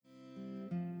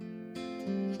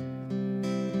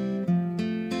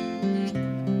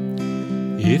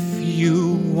If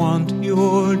you want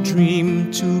your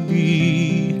dream to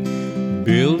be,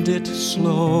 build it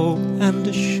slow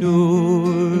and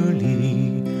surely.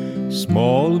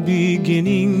 Small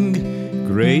beginning,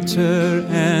 greater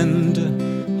end,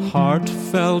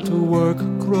 heartfelt work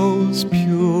grows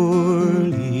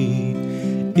purely.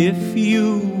 If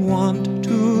you want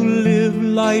to live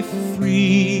life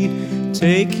free,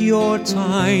 take your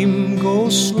time, go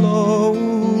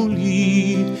slowly.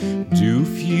 Do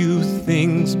few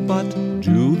things, but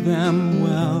do them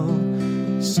well.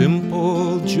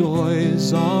 Simple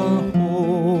joys are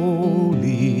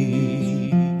holy.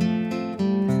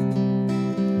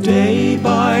 Day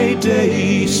by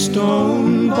day,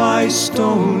 stone by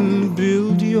stone,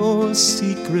 build your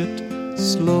secret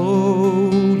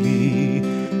slowly.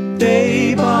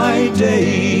 Day by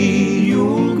day,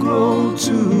 you'll grow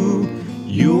too.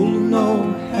 You'll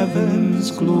know heaven's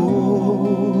glory.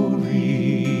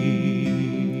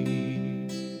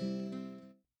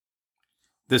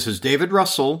 This is David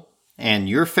Russell, and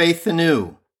Your Faith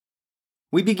Anew.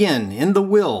 We begin in the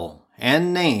will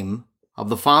and name of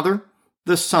the Father,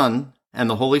 the Son, and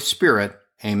the Holy Spirit.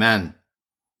 Amen.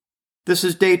 This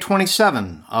is day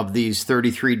 27 of these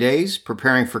 33 days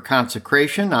preparing for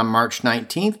consecration on March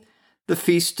 19th, the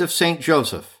Feast of St.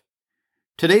 Joseph.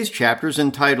 Today's chapter is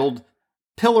entitled,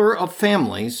 Pillar of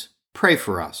Families, Pray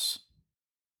for Us.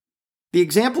 The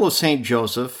example of St.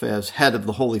 Joseph as head of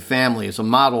the Holy Family is a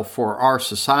model for our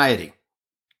society.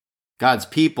 God's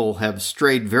people have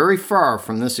strayed very far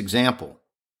from this example.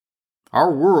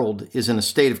 Our world is in a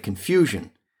state of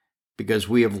confusion because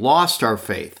we have lost our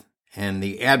faith and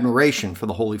the admiration for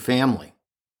the Holy Family.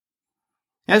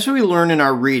 As we learn in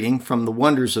our reading from the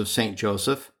wonders of St.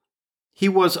 Joseph, he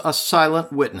was a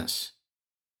silent witness.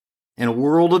 In a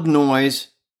world of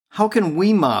noise, how can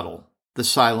we model the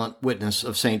silent witness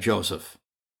of St. Joseph?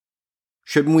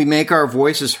 Shouldn't we make our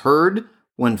voices heard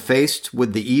when faced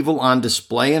with the evil on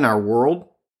display in our world?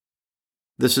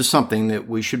 This is something that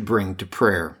we should bring to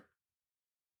prayer.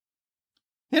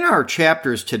 In our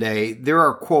chapters today, there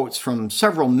are quotes from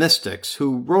several mystics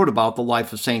who wrote about the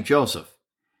life of St. Joseph.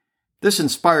 This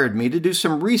inspired me to do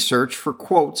some research for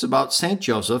quotes about St.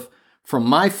 Joseph from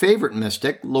my favorite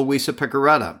mystic, Luisa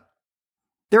Piccarreta.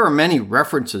 There are many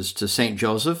references to St.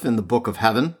 Joseph in the Book of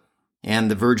Heaven and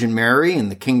the Virgin Mary in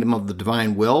the Kingdom of the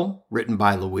Divine Will, written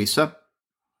by Luisa.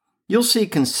 You'll see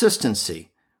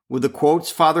consistency with the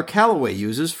quotes Father Calloway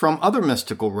uses from other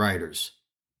mystical writers.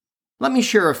 Let me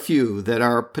share a few that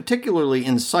are particularly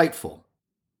insightful.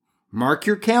 Mark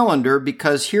your calendar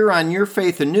because here on Your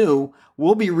Faith Anew,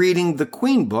 we'll be reading the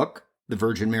Queen Book, the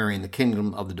Virgin Mary in the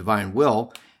Kingdom of the Divine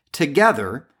Will,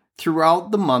 together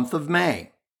throughout the month of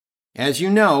May. As you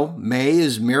know, May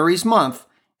is Mary's month,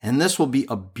 and this will be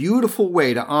a beautiful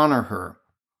way to honor her.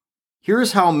 Here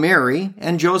is how Mary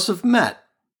and Joseph met,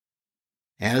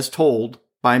 as told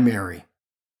by Mary.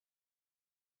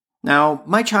 Now,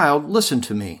 my child, listen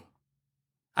to me.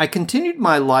 I continued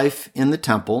my life in the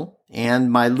temple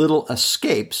and my little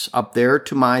escapes up there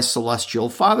to my celestial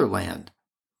fatherland.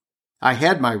 I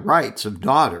had my rights of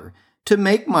daughter to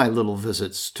make my little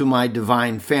visits to my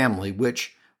divine family,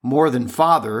 which, more than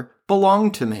father,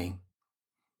 belonged to me.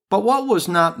 But what was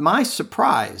not my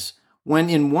surprise when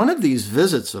in one of these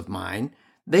visits of mine,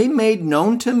 they made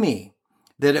known to me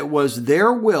that it was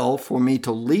their will for me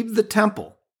to leave the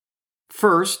temple,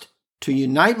 first, to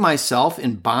unite myself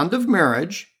in bond of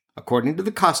marriage, according to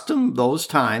the custom of those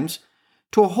times,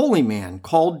 to a holy man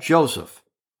called Joseph,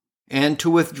 and to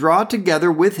withdraw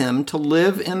together with him to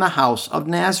live in the house of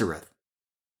Nazareth.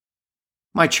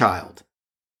 My child,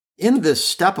 in this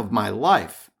step of my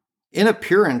life, in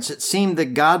appearance, it seemed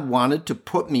that God wanted to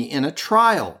put me in a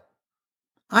trial.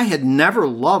 I had never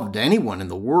loved anyone in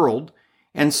the world,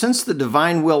 and since the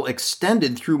divine will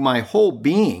extended through my whole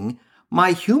being,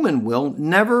 my human will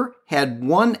never had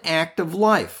one act of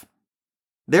life.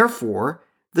 Therefore,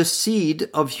 the seed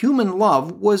of human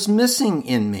love was missing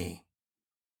in me.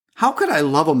 How could I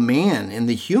love a man in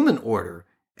the human order,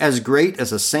 as great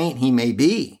as a saint he may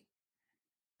be?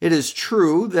 It is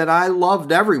true that I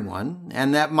loved everyone,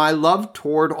 and that my love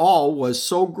toward all was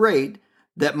so great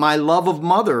that my love of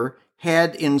mother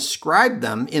had inscribed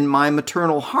them in my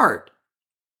maternal heart,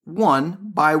 one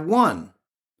by one,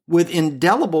 with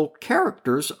indelible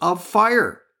characters of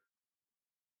fire.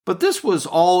 But this was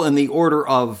all in the order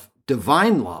of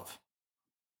divine love.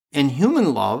 And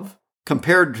human love,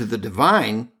 compared to the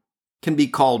divine, can be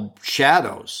called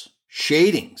shadows,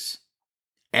 shadings,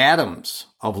 atoms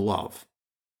of love.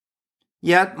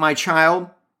 Yet, my child,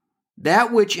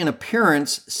 that which in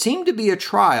appearance seemed to be a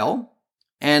trial,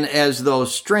 and as though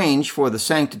strange for the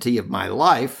sanctity of my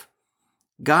life,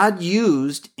 God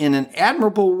used in an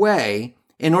admirable way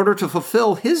in order to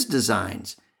fulfill his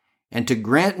designs and to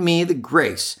grant me the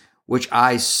grace which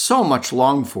I so much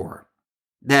long for.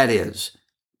 That is,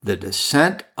 the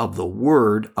descent of the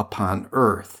Word upon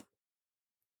earth.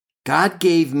 God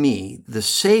gave me the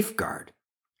safeguard,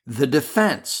 the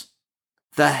defense,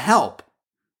 the help,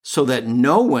 so that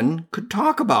no one could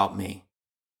talk about me,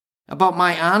 about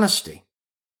my honesty.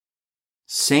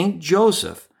 Saint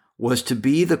Joseph was to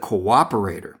be the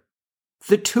cooperator,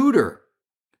 the tutor,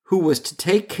 who was to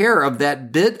take care of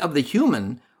that bit of the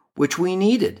human which we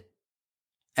needed,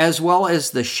 as well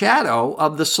as the shadow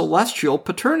of the celestial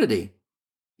paternity,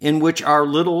 in which our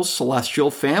little celestial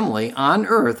family on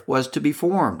earth was to be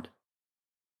formed.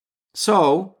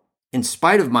 So, in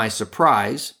spite of my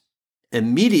surprise,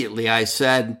 immediately I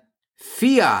said,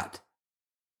 "Fiat,"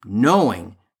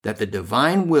 knowing that the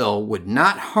divine will would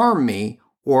not harm me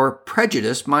or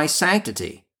prejudice my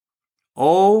sanctity.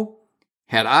 Oh,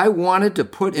 had I wanted to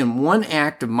put in one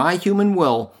act of my human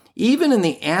will, even in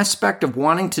the aspect of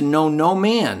wanting to know no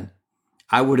man,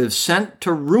 I would have sent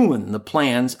to ruin the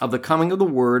plans of the coming of the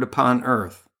Word upon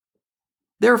earth.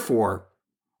 Therefore,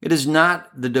 it is not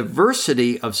the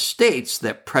diversity of states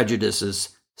that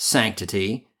prejudices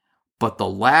sanctity, but the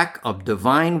lack of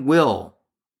divine will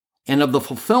and of the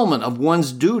fulfillment of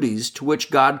one's duties to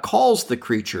which God calls the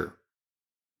creature.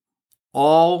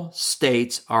 All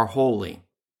states are holy.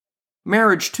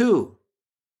 Marriage, too,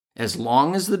 as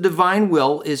long as the divine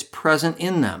will is present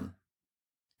in them,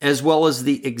 as well as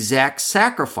the exact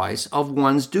sacrifice of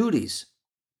one's duties.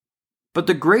 But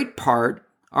the great part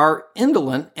are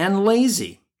indolent and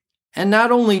lazy, and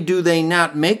not only do they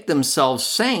not make themselves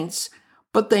saints,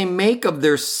 but they make of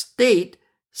their state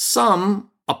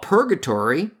some a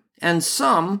purgatory and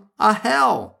some a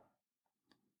hell.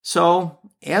 So,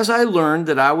 as I learned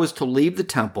that I was to leave the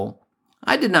temple,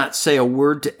 I did not say a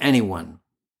word to anyone,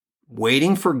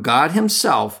 waiting for God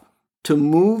himself to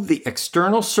move the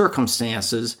external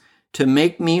circumstances to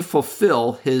make me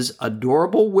fulfill his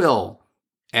adorable will,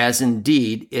 as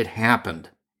indeed it happened.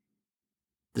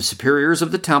 The superiors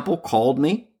of the temple called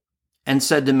me and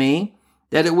said to me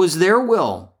that it was their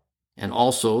will, and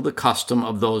also the custom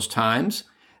of those times,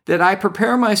 that I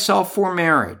prepare myself for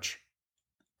marriage.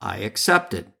 I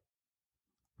accepted.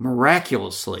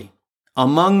 Miraculously,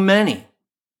 among many,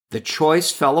 the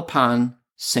choice fell upon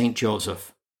Saint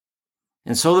Joseph.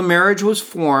 And so the marriage was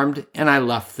formed, and I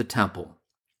left the temple.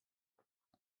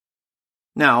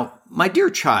 Now, my dear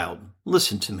child,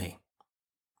 listen to me.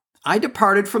 I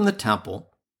departed from the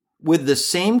temple with the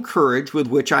same courage with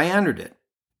which I entered it,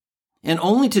 and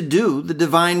only to do the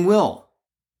divine will.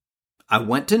 I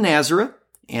went to Nazareth,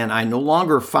 and I no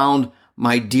longer found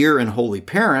my dear and holy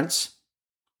parents.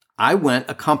 I went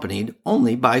accompanied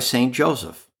only by Saint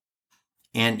Joseph,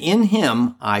 and in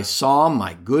him I saw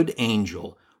my good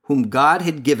angel, whom God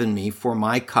had given me for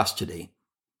my custody,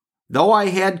 though I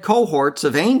had cohorts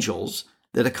of angels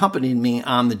that accompanied me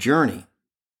on the journey.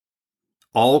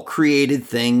 All created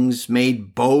things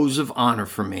made bows of honor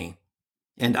for me,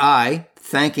 and I,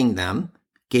 thanking them,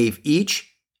 gave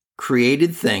each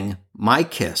created thing my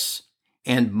kiss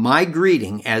and my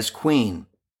greeting as queen.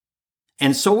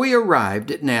 And so we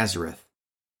arrived at Nazareth.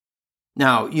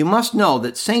 Now, you must know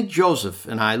that Saint Joseph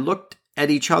and I looked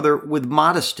at each other with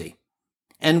modesty,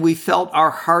 and we felt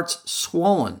our hearts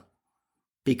swollen,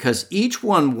 because each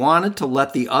one wanted to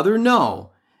let the other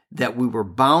know that we were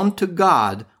bound to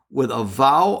God with a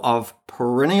vow of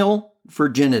perennial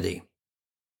virginity.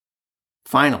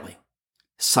 Finally,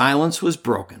 silence was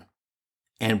broken,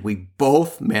 and we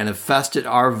both manifested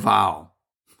our vow.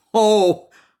 Oh,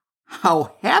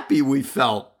 how happy we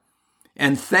felt!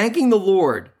 And thanking the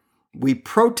Lord, we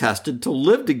protested to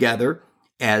live together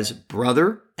as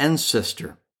brother and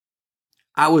sister.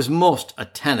 I was most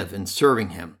attentive in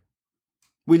serving him.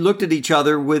 We looked at each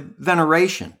other with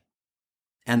veneration,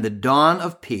 and the dawn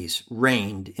of peace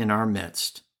reigned in our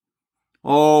midst.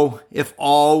 Oh, if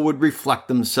all would reflect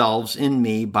themselves in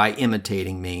me by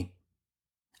imitating me.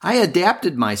 I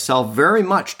adapted myself very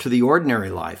much to the ordinary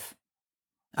life.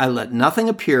 I let nothing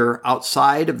appear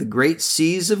outside of the great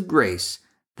seas of grace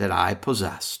that I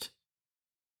possessed.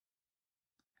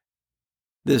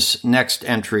 This next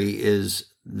entry is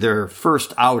their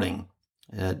first outing,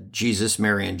 Jesus,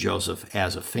 Mary, and Joseph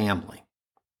as a family.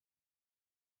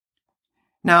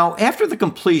 Now, after the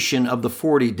completion of the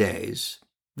 40 days,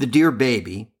 the dear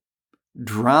baby,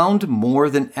 drowned more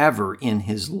than ever in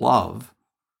his love,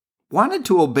 wanted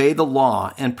to obey the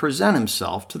law and present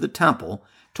himself to the temple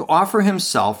to offer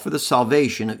himself for the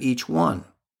salvation of each one.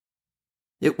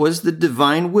 It was the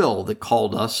divine will that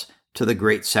called us to the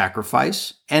great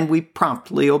sacrifice, and we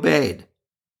promptly obeyed.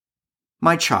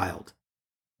 My child,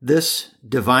 this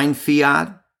divine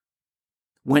fiat,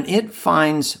 when it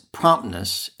finds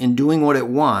promptness in doing what it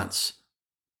wants,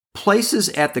 places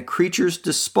at the creature's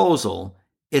disposal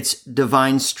its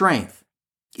divine strength,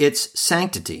 its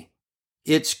sanctity,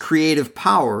 its creative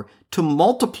power to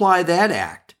multiply that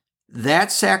act,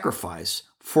 that sacrifice,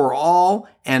 for all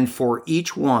and for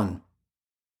each one.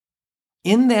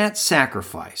 In that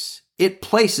sacrifice, it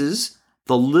places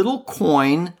the little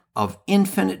coin of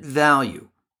infinite value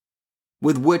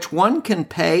with which one can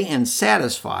pay and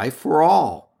satisfy for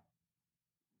all.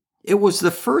 It was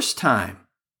the first time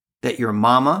that your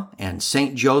mama and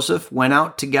Saint Joseph went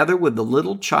out together with the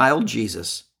little child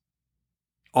Jesus.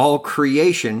 All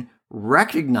creation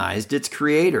recognized its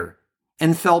creator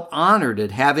and felt honored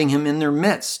at having him in their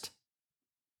midst.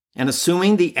 And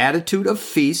assuming the attitude of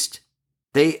feast,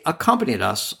 they accompanied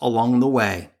us along the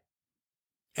way.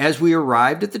 As we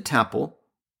arrived at the temple,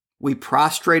 we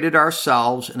prostrated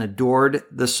ourselves and adored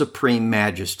the supreme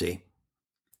majesty.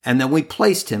 And then we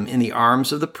placed him in the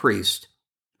arms of the priest,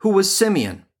 who was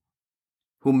Simeon,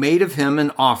 who made of him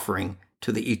an offering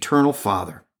to the eternal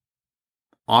Father,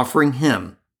 offering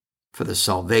him for the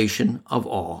salvation of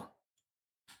all.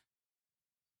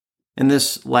 And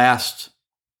this last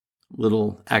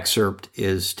little excerpt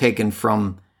is taken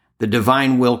from the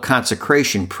Divine Will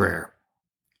Consecration Prayer,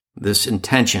 this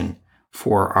intention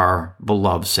for our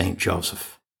beloved Saint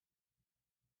Joseph.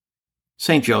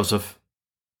 Saint Joseph,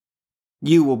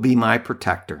 you will be my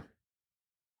protector,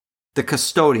 the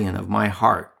custodian of my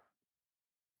heart,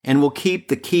 and will keep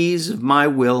the keys of my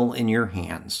will in your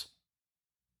hands.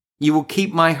 You will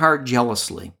keep my heart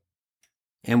jealously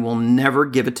and will never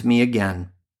give it to me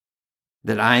again,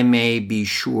 that I may be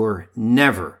sure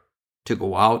never to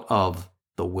go out of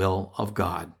the will of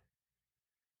God.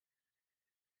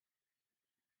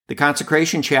 The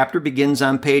consecration chapter begins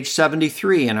on page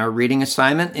 73, and our reading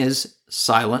assignment is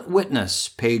Silent Witness,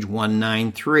 page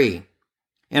 193.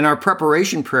 And our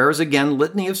preparation prayer is again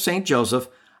Litany of St. Joseph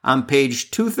on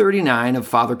page 239 of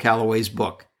Father Calloway's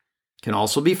book. It can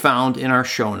also be found in our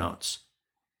show notes.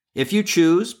 If you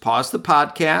choose, pause the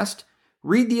podcast,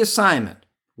 read the assignment.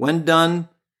 When done,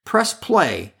 press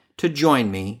play to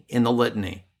join me in the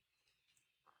litany.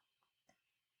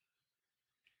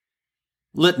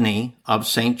 Litany of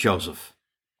St. Joseph.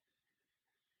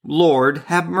 Lord,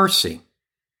 have mercy.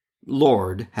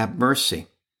 Lord, have mercy.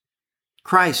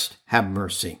 Christ, have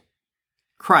mercy.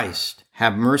 Christ,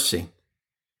 have mercy.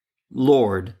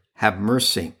 Lord, have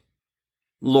mercy.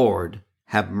 Lord,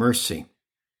 have mercy.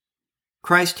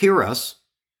 Christ, hear us.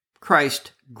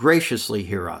 Christ, graciously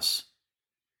hear us.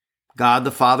 God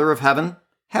the Father of heaven,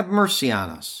 have mercy on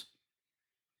us.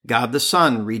 God the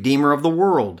Son, Redeemer of the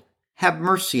world, have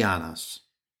mercy on us.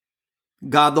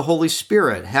 God the Holy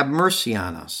Spirit, have mercy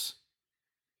on us.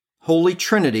 Holy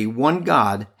Trinity, one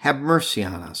God, have mercy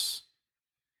on us.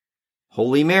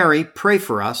 Holy Mary, pray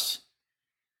for us.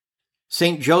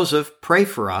 Saint Joseph, pray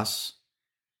for us.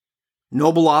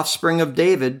 Noble offspring of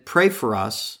David, pray for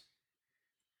us.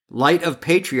 Light of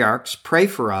patriarchs, pray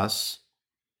for us.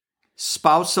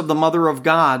 Spouse of the Mother of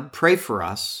God, pray for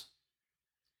us.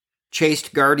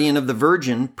 Chaste guardian of the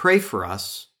Virgin, pray for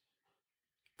us.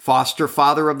 Foster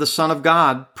father of the Son of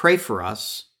God, pray for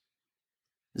us.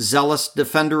 Zealous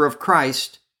defender of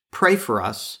Christ, pray for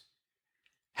us.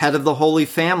 Head of the Holy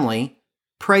Family,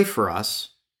 pray for us.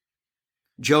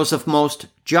 Joseph most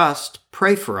just,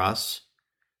 pray for us.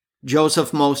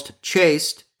 Joseph most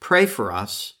chaste, pray for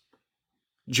us.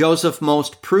 Joseph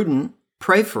most prudent,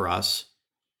 pray for us.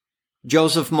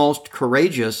 Joseph most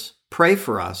courageous, pray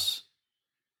for us.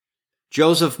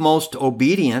 Joseph most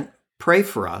obedient, pray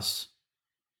for us.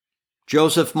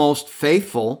 Joseph most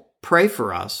faithful, pray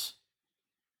for us.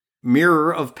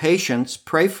 Mirror of patience,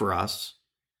 pray for us.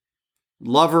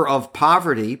 Lover of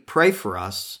poverty, pray for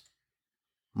us.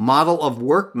 Model of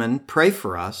workmen, pray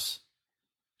for us.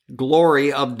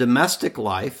 Glory of domestic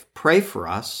life, pray for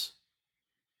us.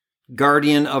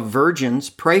 Guardian of virgins,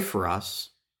 pray for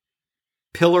us.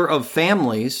 Pillar of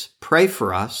families, pray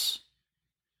for us.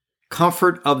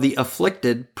 Comfort of the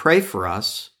afflicted, pray for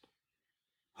us.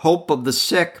 Hope of the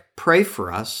sick, pray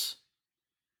for us.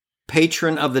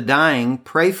 Patron of the dying,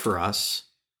 pray for us.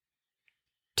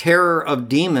 Terror of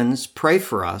demons, pray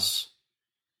for us.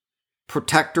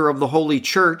 Protector of the Holy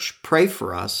Church, pray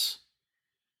for us.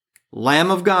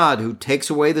 Lamb of God, who takes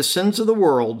away the sins of the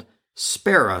world,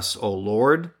 spare us, O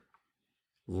Lord.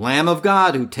 Lamb of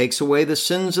God, who takes away the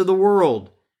sins of the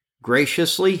world,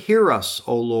 graciously hear us,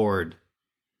 O Lord.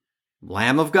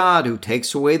 Lamb of God, who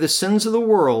takes away the sins of the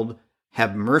world,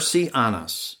 have mercy on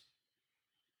us.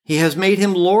 He has made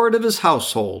him Lord of his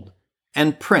household,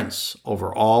 and prince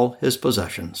over all his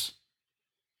possessions.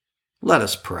 Let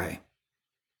us pray.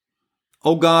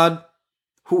 O God,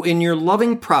 who in your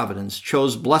loving providence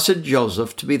chose blessed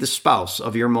Joseph to be the spouse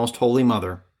of your most holy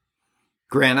mother,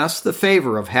 grant us the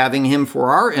favor of having him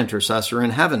for our intercessor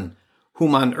in heaven,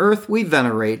 whom on earth we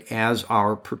venerate as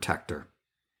our protector.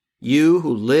 You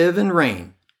who live and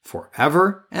reign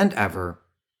forever and ever.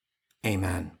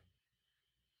 Amen.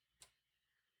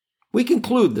 We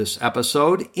conclude this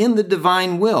episode in the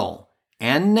divine will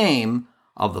and name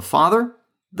of the Father,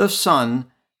 the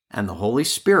Son, and the Holy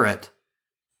Spirit.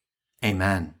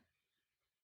 Amen.